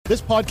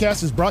This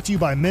podcast is brought to you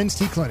by Men's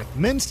T Clinic.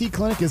 Men's T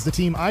Clinic is the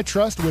team I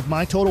trust with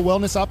my total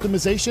wellness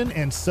optimization,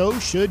 and so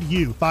should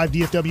you. 5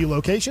 DFW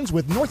locations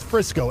with North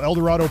Frisco,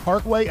 Eldorado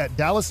Parkway at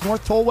Dallas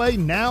North Tollway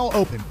now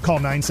open. Call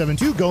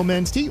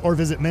 972-GO-MEN'S-T or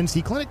visit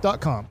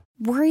mensteclinic.com.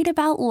 Worried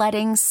about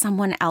letting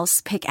someone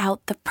else pick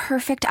out the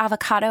perfect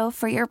avocado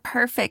for your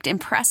perfect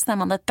impress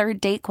them on the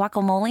third date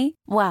guacamole?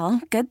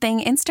 Well, good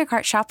thing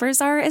Instacart shoppers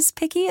are as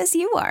picky as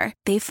you are.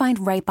 They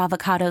find ripe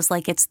avocados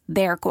like it's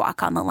their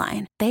guac on the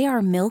line. They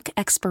are milk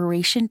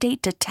expiration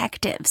date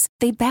detectives.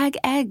 They bag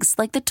eggs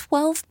like the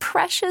 12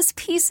 precious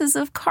pieces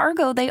of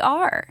cargo they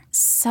are.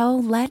 So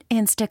let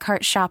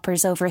Instacart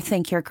shoppers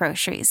overthink your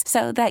groceries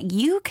so that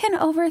you can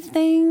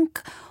overthink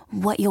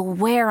what you'll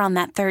wear on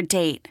that third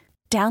date.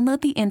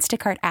 Download the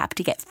Instacart app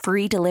to get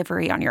free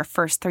delivery on your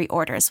first 3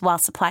 orders while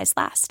supplies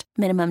last.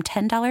 Minimum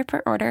 $10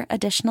 per order.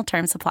 Additional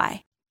terms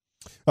apply.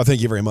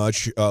 Thank you very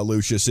much,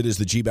 Lucius. It is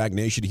the G-Bag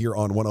Nation here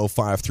on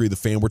 105.3 The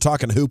Fan. We're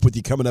talking hoop with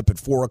you coming up at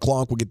 4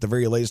 o'clock. We'll get the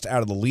very latest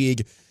out of the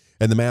league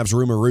and the Mavs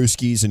rumor,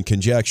 Rooskies, and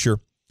conjecture.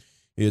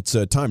 It's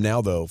time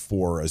now, though,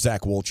 for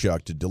Zach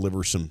Wolchuk to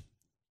deliver some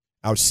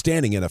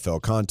outstanding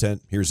NFL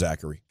content. Here's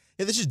Zachary.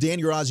 Hey, this is Dan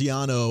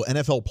Graziano,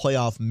 NFL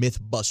Playoff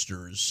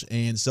Mythbusters,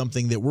 and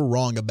something that we're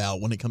wrong about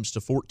when it comes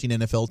to 14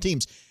 NFL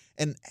teams.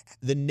 And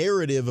the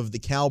narrative of the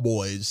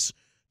Cowboys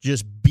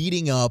just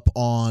beating up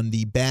on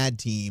the bad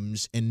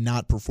teams and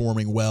not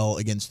performing well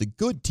against the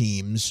good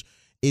teams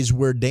is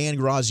where Dan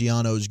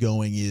Graziano's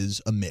going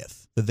is a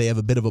myth, that they have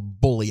a bit of a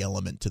bully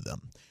element to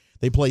them.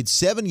 They played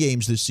 7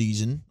 games this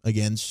season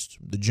against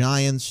the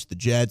Giants, the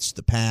Jets,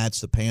 the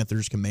Pats, the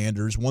Panthers,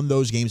 Commanders, won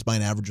those games by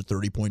an average of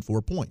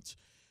 30.4 points.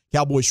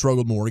 Cowboys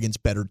struggled more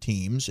against better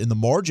teams, and the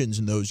margins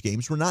in those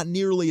games were not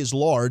nearly as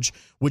large,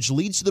 which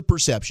leads to the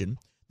perception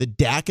that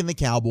Dak and the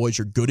Cowboys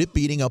are good at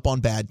beating up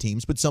on bad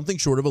teams, but something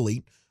short of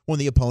elite when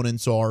the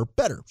opponents are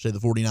better, say the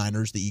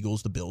 49ers, the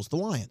Eagles, the Bills, the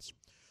Lions.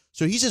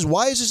 So he says,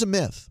 why is this a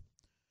myth?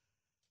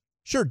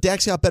 Sure,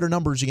 Dak's got better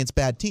numbers against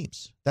bad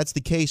teams. That's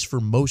the case for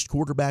most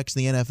quarterbacks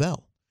in the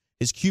NFL.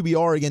 His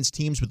QBR against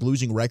teams with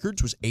losing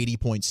records was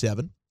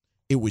 80.7.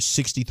 It was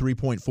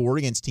 63.4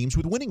 against teams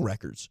with winning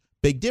records.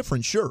 Big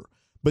difference, sure.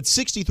 But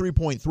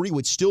 63.3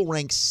 would still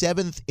rank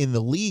 7th in the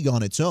league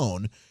on its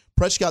own.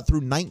 Prescott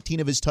threw 19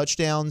 of his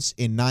touchdowns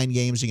in 9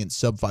 games against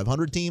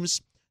sub-500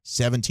 teams,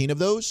 17 of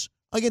those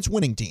against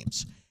winning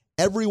teams.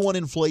 Everyone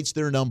inflates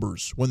their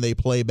numbers when they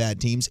play bad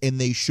teams, and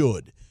they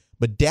should.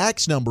 But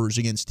Dak's numbers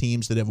against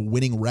teams that have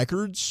winning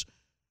records,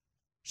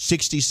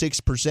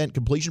 66%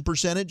 completion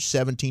percentage,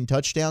 17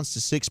 touchdowns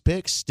to 6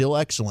 picks, still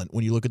excellent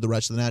when you look at the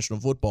rest of the National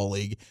Football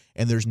League,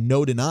 and there's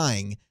no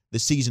denying the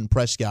season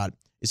Prescott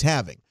is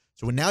having.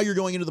 So when now you're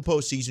going into the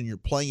postseason, you're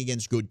playing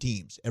against good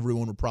teams.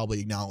 Everyone would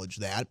probably acknowledge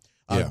that.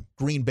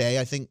 Green Bay,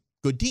 I think,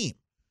 good team.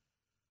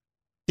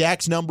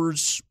 Dak's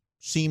numbers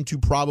seem to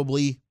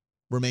probably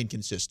remain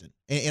consistent.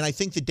 And I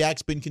think that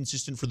Dak's been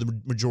consistent for the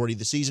majority of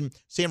the season.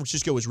 San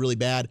Francisco was really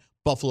bad.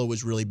 Buffalo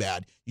was really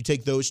bad. You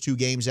take those 2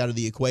 games out of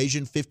the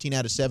equation, 15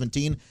 out of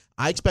 17.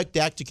 I expect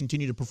Dak to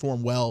continue to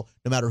perform well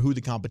no matter who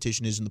the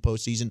competition is in the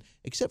postseason,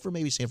 except for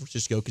maybe San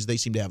Francisco because they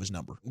seem to have his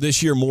number.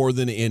 This year more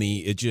than any,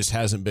 it just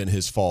hasn't been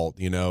his fault.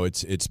 You know,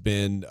 it's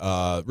been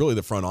really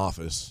the front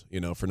office, you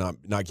know, for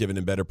not giving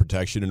him better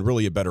protection and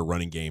really a better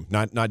running game,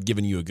 not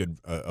giving you a good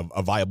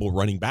a viable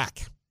running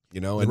back. You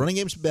know, the running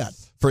game's bad.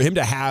 For him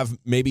to have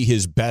maybe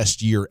his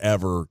best year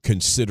ever,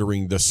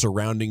 considering the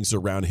surroundings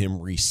around him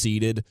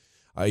receded,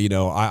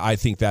 I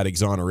think that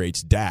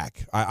exonerates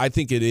Dak. I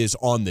think it is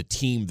on the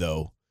team,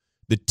 though.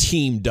 The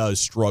team does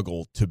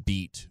struggle to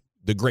beat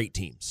the great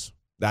teams.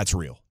 That's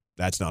real.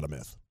 That's not a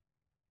myth.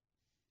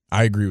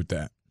 I agree with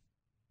that.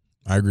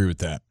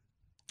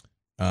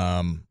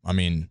 I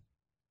mean,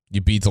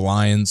 you beat the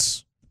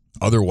Lions.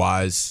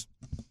 Otherwise,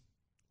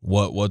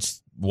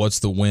 what's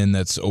the win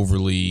that's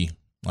overly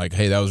like,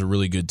 hey, that was a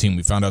really good team.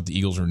 We found out the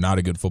Eagles are not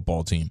a good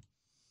football team.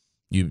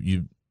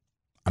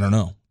 I don't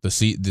know. The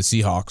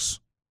Seahawks,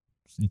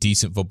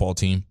 decent football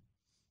team,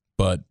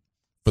 but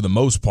for the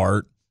most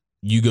part,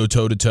 you go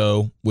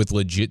toe-to-toe with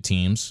legit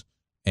teams,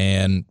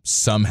 and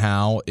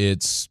somehow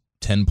it's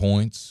 10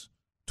 points,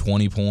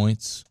 20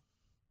 points.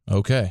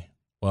 Okay,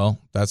 well,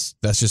 that's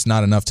just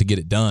not enough to get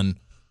it done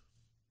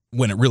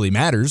when it really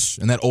matters,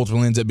 and that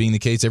ultimately ends up being the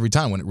case every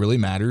time. When it really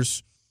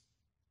matters,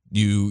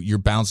 you're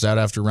bounced out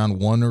after round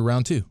 1 or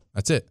round 2.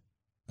 That's it.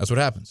 That's what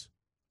happens,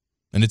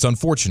 and it's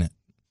unfortunate.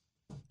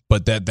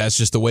 But that's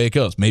just the way it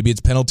goes. Maybe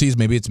it's penalties.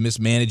 Maybe it's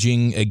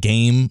mismanaging a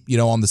game,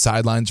 on the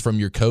sidelines from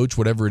your coach,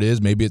 whatever it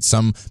is. Maybe it's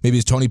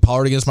Tony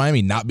Pollard against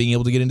Miami not being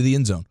able to get into the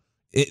end zone.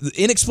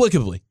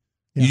 Inexplicably.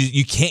 Yeah.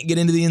 You can't get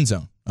into the end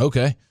zone.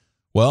 Okay.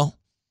 Well,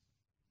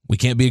 we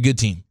can't be a good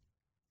team,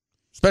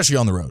 especially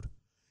on the road.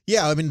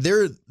 Yeah, I mean,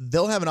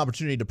 they'll have an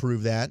opportunity to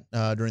prove that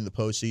during the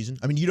postseason.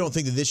 I mean, you don't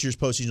think that this year's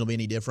postseason will be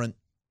any different?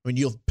 I mean,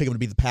 you'll pick them to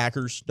beat the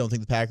Packers. Don't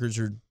think the Packers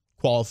are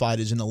qualified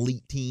as an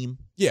elite team.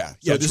 Yeah,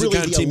 this is the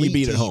kind of team you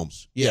beat at home.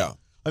 Yeah.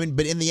 I mean,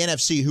 but in the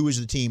NFC, who is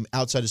the team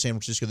outside of San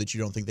Francisco that you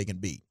don't think they can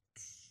beat?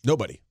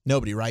 Nobody,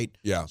 right?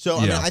 Yeah. So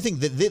I mean, I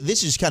think that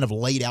this is kind of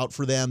laid out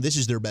for them. This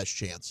is their best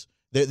chance.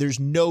 There's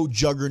no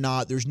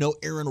juggernaut. There's no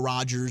Aaron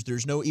Rodgers.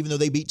 There's no, even though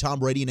they beat Tom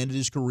Brady and ended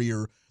his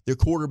career, their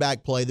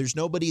quarterback play, there's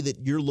nobody that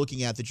you're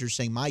looking at that you're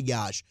saying, my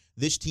gosh,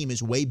 this team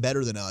is way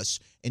better than us,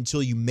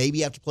 until you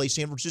maybe have to play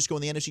San Francisco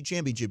in the NFC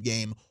Championship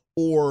game,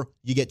 or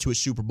you get to a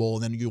Super Bowl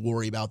and then you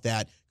worry about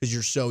that because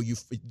you're so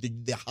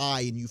the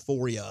high and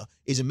euphoria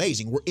is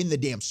amazing. We're in the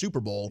damn Super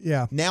Bowl.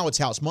 Yeah. Now it's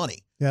house money.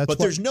 Yeah, but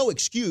there's no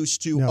excuse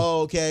to,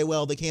 okay,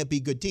 well, they can't be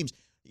good teams.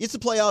 It's the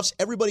playoffs.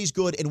 Everybody's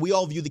good, and we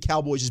all view the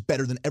Cowboys as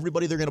better than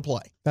everybody they're going to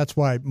play. That's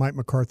why Mike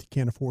McCarthy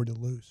can't afford to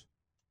lose.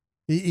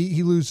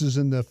 He loses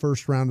in the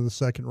first round of the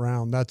second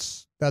round.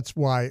 That's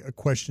why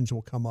questions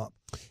will come up.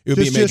 It would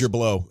be a major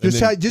blow.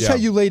 How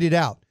you laid it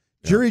out.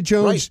 Yeah.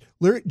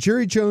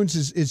 Jerry Jones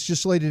is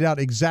just laid it out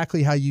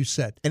exactly how you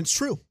said. And it's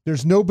true.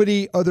 There's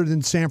nobody other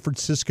than San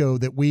Francisco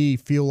that we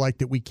feel like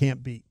that we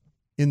can't beat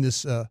in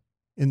this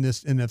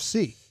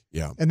NFC.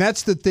 Yeah. And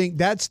that's the thing.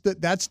 That's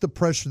the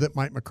pressure that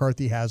Mike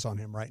McCarthy has on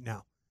him right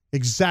now.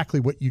 Exactly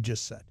what you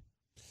just said.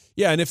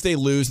 Yeah, and if they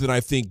lose, then I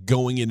think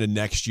going into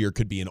next year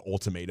could be an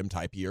ultimatum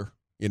type year.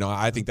 You know,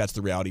 I think that's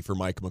the reality for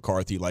Mike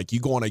McCarthy. Like,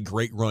 you go on a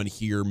great run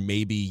here,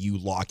 maybe you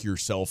lock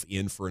yourself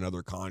in for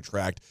another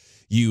contract.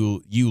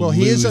 You lose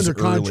he is under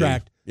early.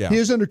 contract. Yeah. He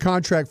is under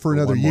contract for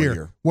another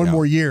year. One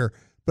more year.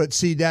 But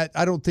see, that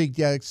I don't think.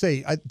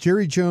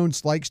 Jerry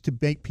Jones likes to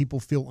make people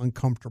feel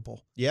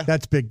uncomfortable. Yeah,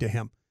 that's big to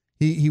him.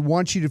 He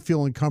wants you to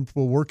feel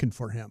uncomfortable working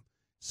for him.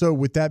 So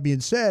with that being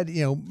said,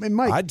 and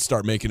Mike, I'd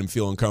start making him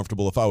feel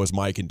uncomfortable if I was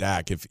Mike and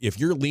Dak. If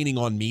you're leaning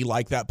on me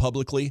like that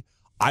publicly,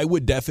 I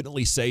would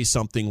definitely say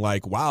something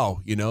like,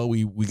 wow,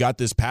 we got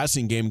this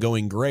passing game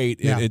going great.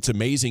 Yeah. It's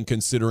amazing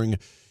considering,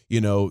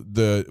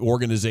 the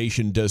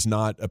organization does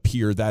not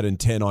appear that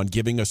intent on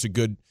giving us a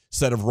good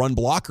set of run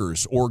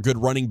blockers or good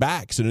running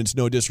backs. And it's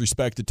no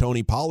disrespect to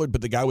Tony Pollard,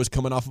 but the guy was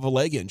coming off of a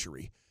leg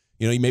injury.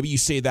 Maybe you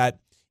say that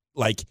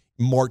like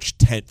March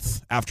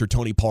 10th after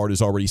Tony Pollard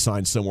is already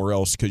signed somewhere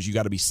else, because you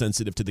got to be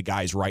sensitive to the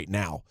guys right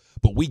now.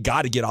 But we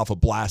got to get off a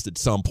blast at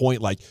some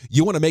point. Like,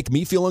 you want to make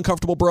me feel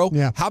uncomfortable, bro?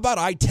 Yeah. How about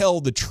I tell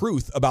the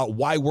truth about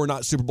why we're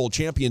not Super Bowl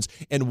champions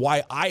and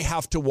why I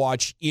have to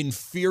watch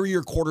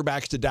inferior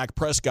quarterbacks to Dak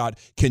Prescott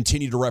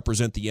continue to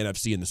represent the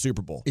NFC in the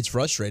Super Bowl? It's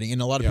frustrating.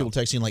 And a lot of people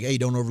texting like, hey,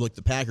 don't overlook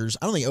the Packers.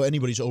 I don't think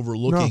anybody's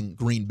overlooking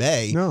Green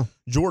Bay. No.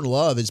 Jordan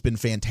Love has been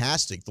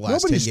fantastic the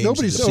last 10 games.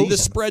 Nobody's of the season. The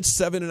spread's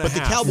 7.5. But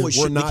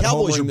the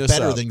Cowboys are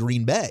better than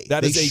Green Bay.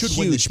 They should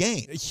win this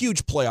game. A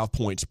huge playoff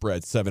point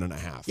spread,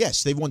 7.5.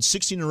 Yes, they've won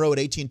 16 in a row at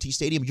AT&T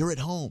Stadium. You're at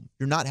home.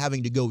 You're not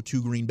having to go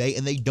to Green Bay,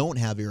 and they don't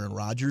have Aaron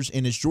Rodgers.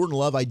 And as Jordan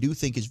Love, I do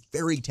think, is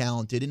very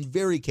talented and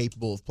very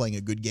capable of playing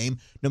a good game,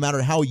 no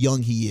matter how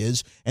young he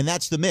is. And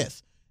that's the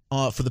myth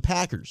for the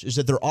Packers, is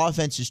that their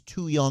offense is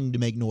too young to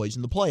make noise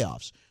in the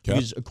playoffs. Okay.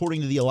 Because according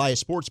to the Elias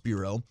Sports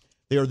Bureau,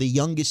 they are the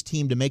youngest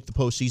team to make the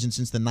postseason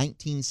since the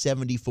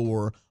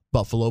 1974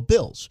 Buffalo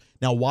Bills.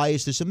 Now, why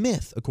is this a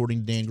myth, according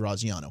to Dan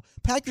Graziano?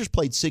 Packers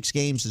played 6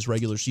 games this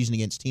regular season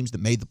against teams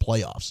that made the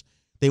playoffs.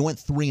 They went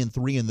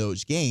 3-3 in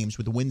those games,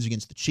 with the wins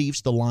against the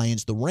Chiefs, the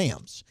Lions, the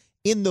Rams.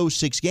 In those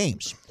 6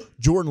 games,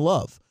 Jordan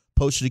Love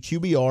posted a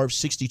QBR of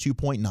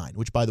 62.9,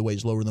 which, by the way,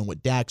 is lower than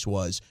what Dak's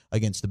was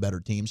against the better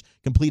teams.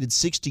 Completed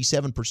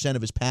 67%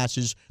 of his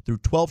passes through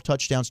 12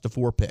 touchdowns to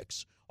 4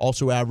 picks.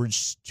 Also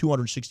averaged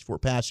 264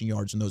 passing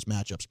yards in those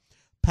matchups.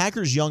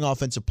 Packers' young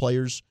offensive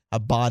players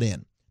have bought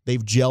in.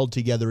 They've gelled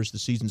together as the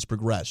season's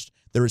progressed.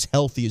 They're as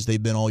healthy as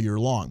they've been all year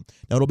long.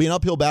 Now, it'll be an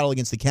uphill battle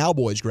against the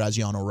Cowboys,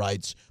 Graziano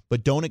writes,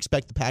 but don't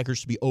expect the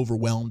Packers to be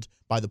overwhelmed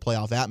by the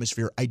playoff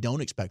atmosphere. I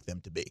don't expect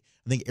them to be.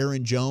 I think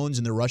Aaron Jones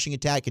and their rushing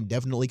attack can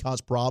definitely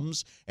cause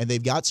problems, and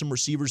they've got some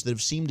receivers that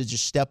have seemed to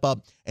just step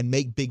up and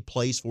make big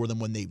plays for them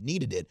when they've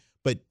needed it.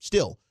 But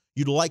still,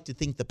 you'd like to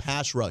think the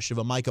pass rush of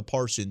a Micah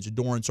Parsons, a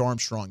Dorrance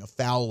Armstrong, a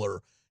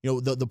Fowler,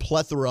 the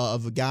plethora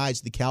of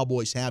guys the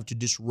Cowboys have to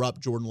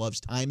disrupt Jordan Love's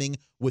timing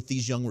with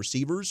these young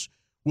receivers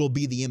will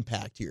be the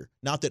impact here.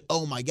 Not that,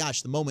 oh my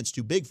gosh, the moment's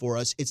too big for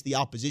us. It's the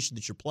opposition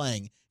that you're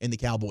playing in the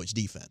Cowboys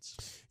defense.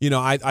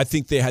 I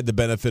think they had the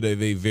benefit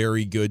of a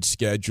very good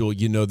schedule.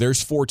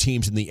 There's 4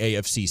 teams in the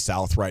AFC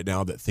South right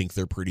now that think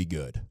they're pretty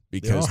good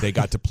because they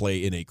got to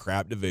play in a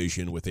crap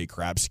division with a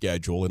crap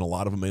schedule, and a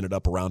lot of them ended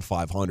up around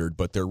 500,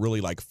 but they're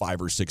really like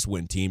 5 or 6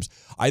 win teams.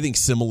 I think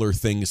similar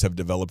things have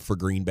developed for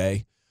Green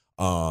Bay.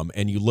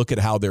 And you look at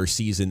how their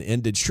season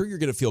ended, sure, you're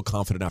going to feel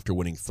confident after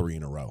winning 3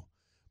 in a row.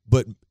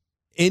 But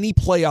any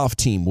playoff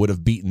team would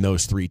have beaten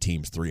those 3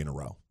 teams 3 in a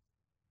row.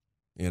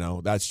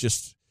 That's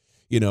just,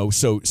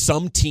 so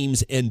some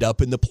teams end up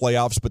in the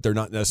playoffs, but they're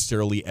not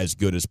necessarily as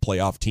good as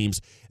playoff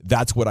teams.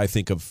 That's what I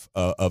think of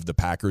the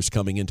Packers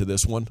coming into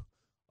this one.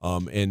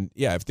 And,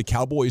 yeah, if the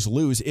Cowboys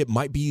lose, it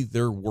might be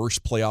their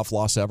worst playoff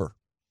loss ever,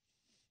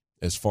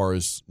 as far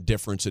as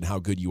difference in how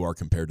good you are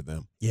compared to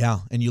them. Yeah,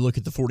 and you look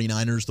at the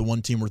 49ers, the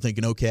one team we're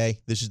thinking, okay,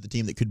 this is the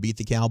team that could beat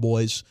the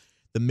Cowboys.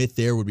 The myth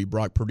there would be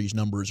Brock Purdy's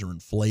numbers are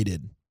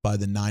inflated by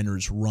the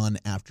Niners' run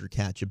after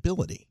catch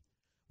ability,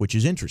 which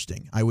is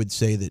interesting. I would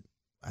say that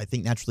I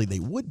think naturally they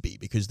would be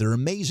because they're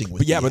amazing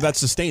with but that's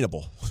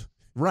sustainable.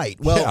 Right.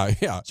 Well,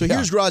 so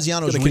here's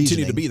Graziano's reasoning.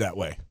 Continue to be that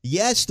way.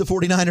 Yes, the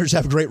 49ers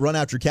have great run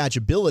after catch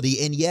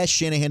ability, and yes,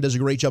 Shanahan does a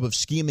great job of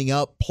scheming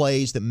up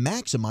plays that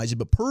maximize it,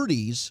 but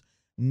Purdy's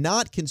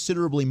not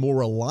considerably more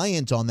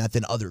reliant on that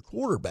than other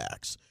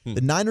quarterbacks.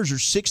 The Niners are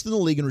 6th in the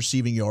league in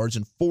receiving yards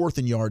and 4th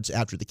in yards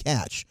after the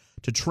catch.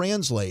 To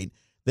translate,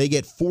 they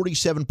get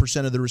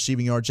 47% of their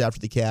receiving yards after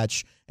the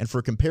catch, and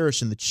for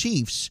comparison, the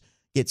Chiefs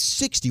get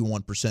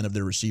 61% of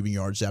their receiving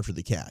yards after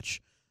the catch.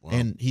 Wow.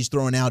 And he's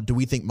throwing out, do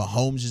we think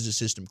Mahomes is a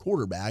system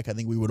quarterback? I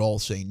think we would all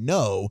say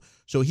no.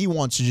 So he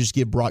wants to just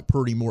give Brock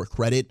Purdy more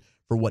credit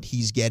for what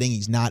he's getting.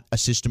 He's not a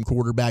system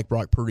quarterback.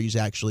 Brock Purdy's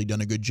actually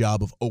done a good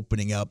job of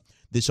opening up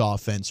this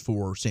offense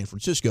for San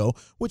Francisco,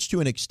 which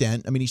to an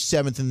extent, I mean, he's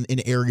 7th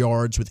in air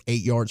yards with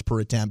 8 yards per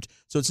attempt.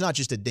 So it's not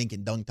just a dink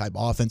and dunk type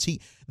offense.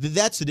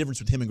 That's the difference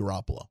with him and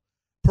Garoppolo.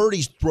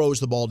 Purdy throws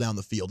the ball down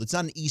the field. It's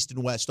not an east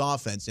and west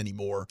offense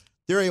anymore.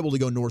 They're able to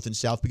go north and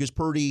south because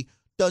Purdy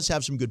does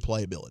have some good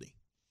playability.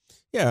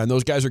 Yeah, and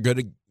those guys are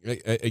good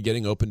at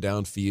getting open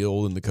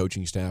downfield, and the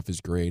coaching staff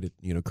is great at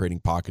creating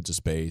pockets of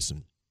space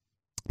and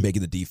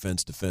making the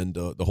defense defend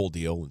the whole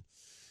deal.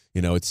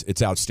 And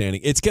it's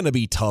outstanding. It's going to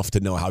be tough to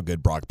know how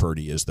good Brock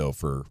Purdy is, though,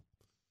 for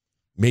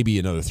maybe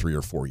another 3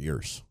 or 4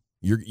 years.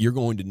 You're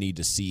going to need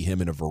to see him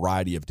in a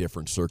variety of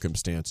different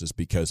circumstances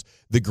because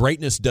the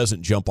greatness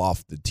doesn't jump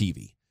off the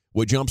TV.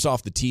 What jumps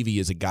off the TV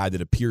is a guy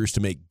that appears to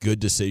make good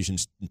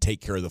decisions and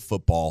take care of the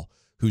football,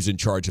 who's in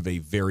charge of a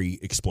very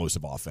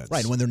explosive offense.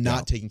 Right, and when they're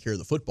not taking care of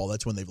the football,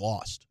 that's when they've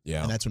lost.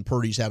 Yeah. And that's when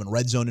Purdy's having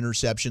red zone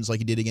interceptions like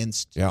he did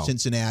against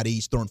Cincinnati.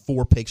 He's throwing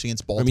 4 picks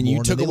against Baltimore. I mean,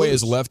 you took away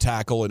his left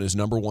tackle and his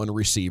number 1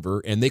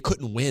 receiver, and they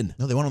couldn't win.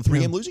 No, they went on a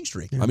 3-game losing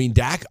streak. I mean,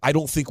 Dak, I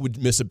don't think would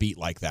miss a beat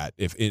like that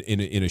if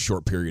in a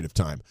short period of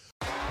time.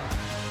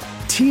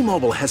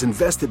 T-Mobile has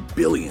invested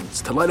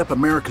billions to light up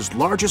America's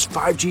largest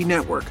 5G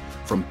network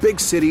from big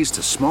cities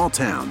to small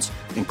towns,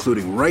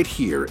 including right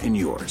here in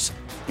yours.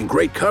 And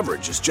great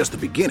coverage is just the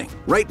beginning.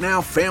 Right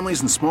now,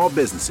 families and small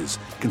businesses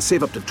can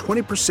save up to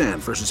 20%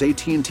 versus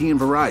AT&T and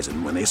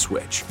Verizon when they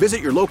switch.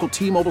 Visit your local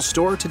T-Mobile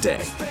store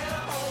today.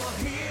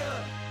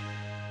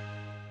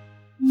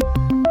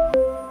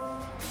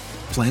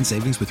 Plan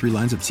savings with 3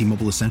 lines of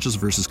T-Mobile Essentials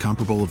versus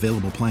comparable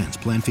available plans.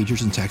 Plan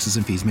features and taxes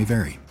and fees may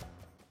vary.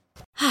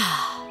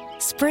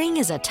 Spring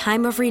is a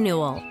time of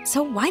renewal,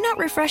 so why not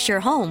refresh your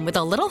home with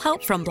a little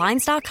help from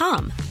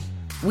Blinds.com?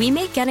 We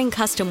make getting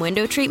custom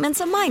window treatments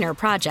a minor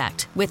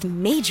project with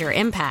major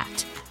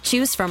impact.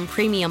 Choose from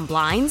premium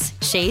blinds,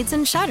 shades,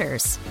 and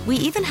shutters. We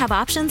even have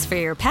options for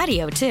your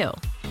patio, too.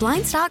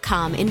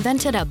 Blinds.com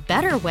invented a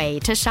better way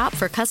to shop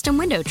for custom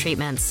window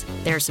treatments.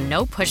 There's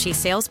no pushy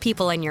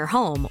salespeople in your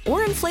home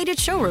or inflated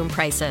showroom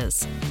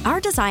prices.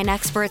 Our design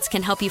experts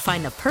can help you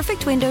find the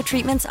perfect window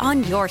treatments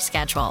on your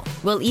schedule.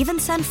 We'll even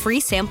send free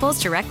samples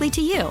directly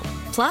to you.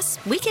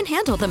 Plus, we can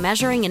handle the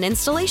measuring and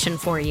installation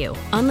for you.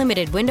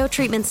 Unlimited window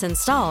treatments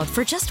installed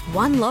for just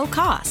one low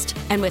cost.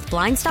 And with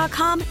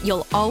Blinds.com,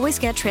 you'll always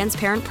get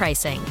transparent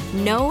pricing.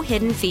 No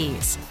hidden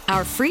fees.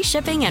 Our free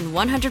shipping and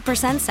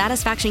 100%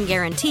 satisfaction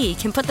guarantee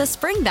can put the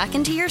spring back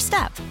into your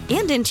step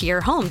and into your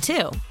home,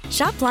 too.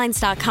 Shop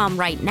Blinds.com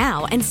right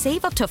now and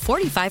save up to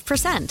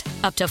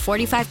 45%. Up to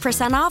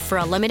 45% off for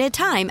a limited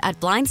time at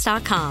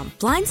Blinds.com.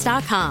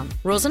 Blinds.com.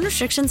 Rules and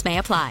restrictions may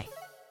apply.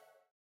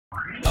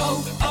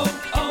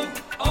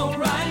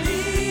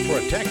 O'Reilly.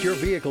 Protect your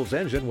vehicle's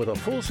engine with a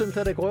full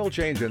synthetic oil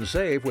change and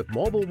save with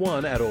Mobil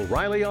 1 at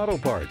O'Reilly Auto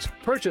Parts.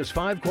 Purchase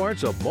 5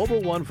 quarts of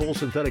Mobil 1 full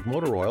synthetic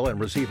motor oil and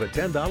receive a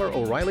 $10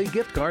 O'Reilly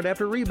gift card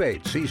after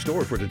rebate. See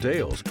store for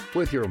details.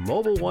 With your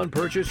Mobil 1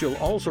 purchase, you'll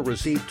also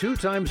receive 2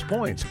 times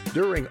points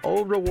during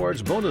O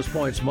Rewards Bonus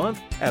Points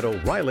Month at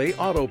O'Reilly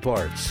Auto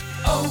Parts.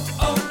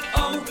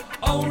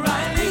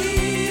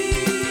 O'Reilly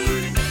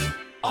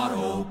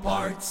Auto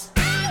Parts.